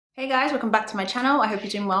Hey guys, welcome back to my channel. I hope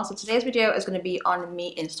you're doing well. So today's video is going to be on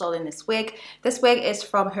me installing this wig. This wig is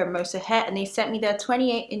from Hermosa hair and they sent me their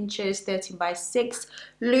 28 inches 13x6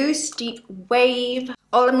 loose deep wave.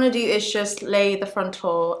 All I'm going to do is just lay the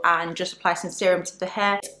frontal and just apply some serum to the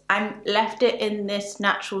hair. I left it in this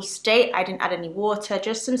natural state. I didn't add any water,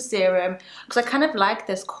 just some serum because I kind of like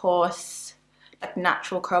this coarse, like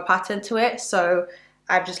natural curl pattern to it. So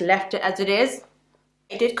I've just left it as it is.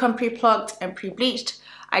 It did come pre-plucked and pre-bleached.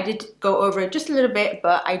 I did go over it just a little bit,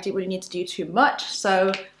 but I didn't really need to do too much.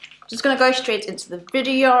 So I'm just gonna go straight into the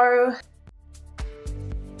video.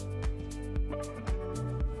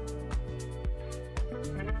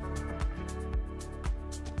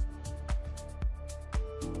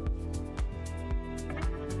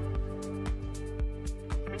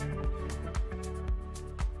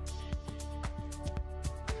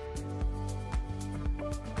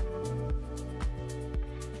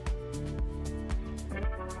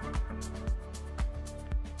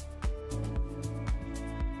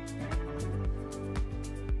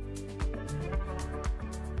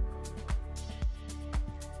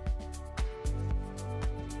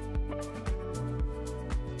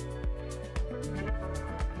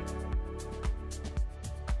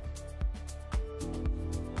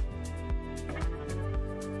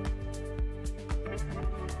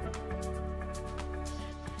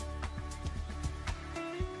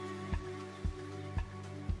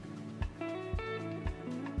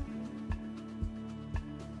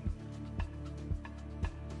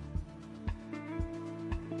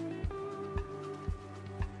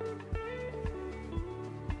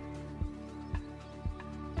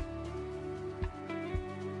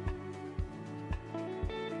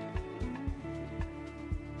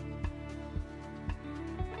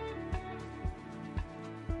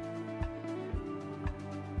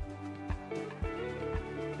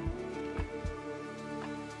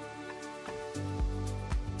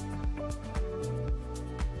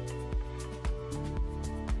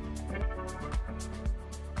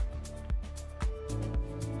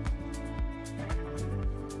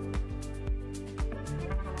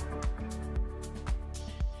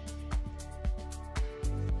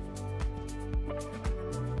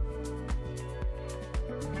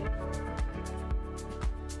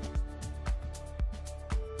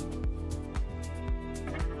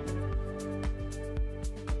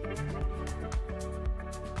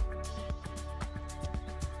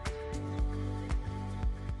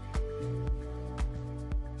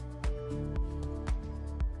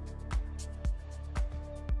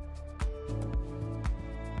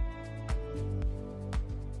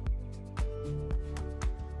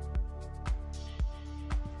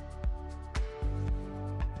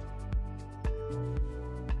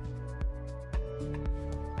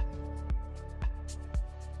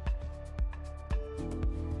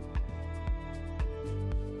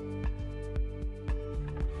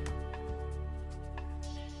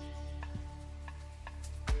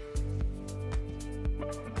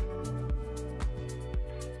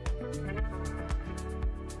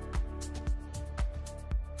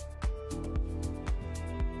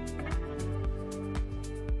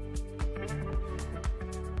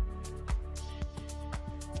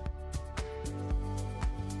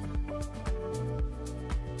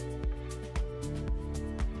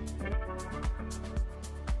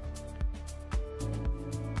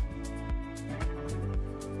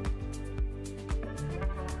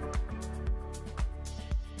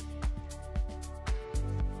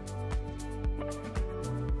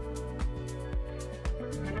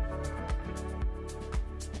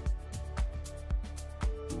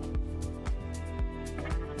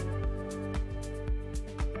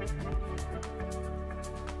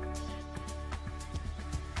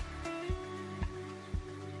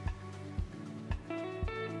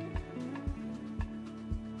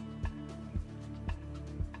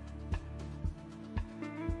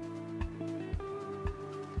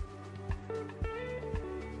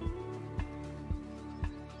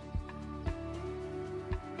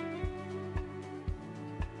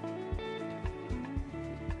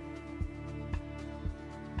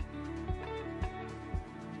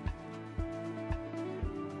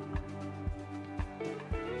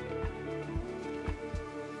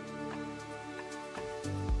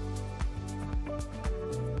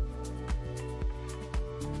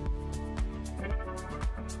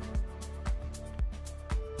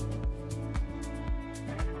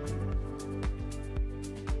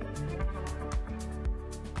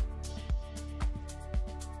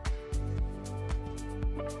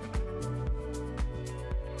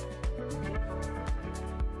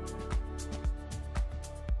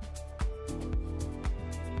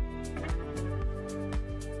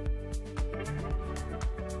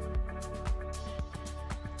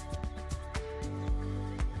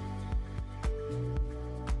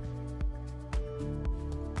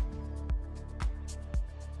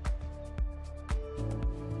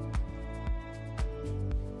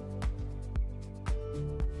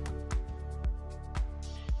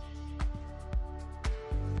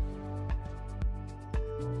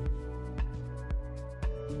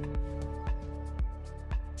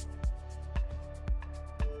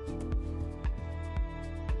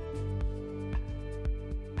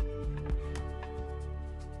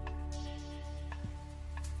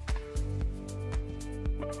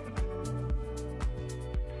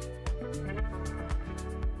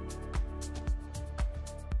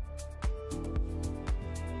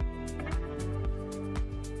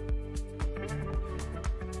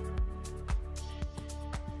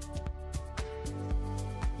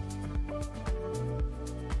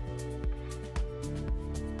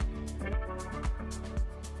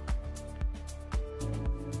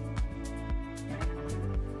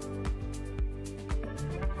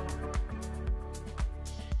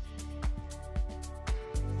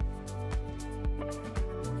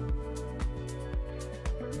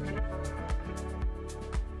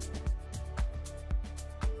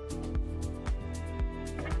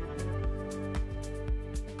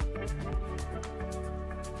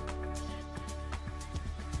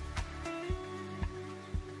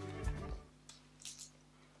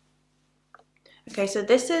 Okay, so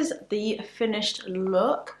this is the finished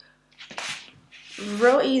look.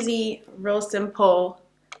 Real easy, real simple.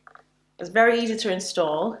 It's very easy to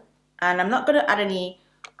install, and I'm not going to add any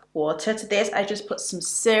water to this. I just put some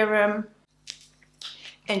serum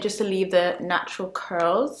and just to leave the natural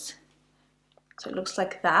curls. So it looks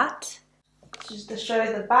like that. Just to show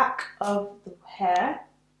you the back of the hair.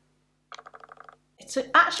 It's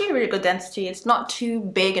actually a really good density. It's not too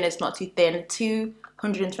big and it's not too thin.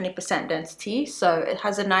 220% density, so it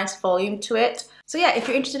has a nice volume to it. So yeah, if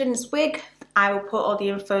you're interested in this wig, I will put all the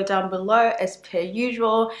info down below as per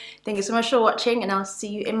usual. Thank you so much for watching, and I'll see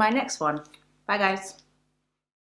you in my next one. Bye guys.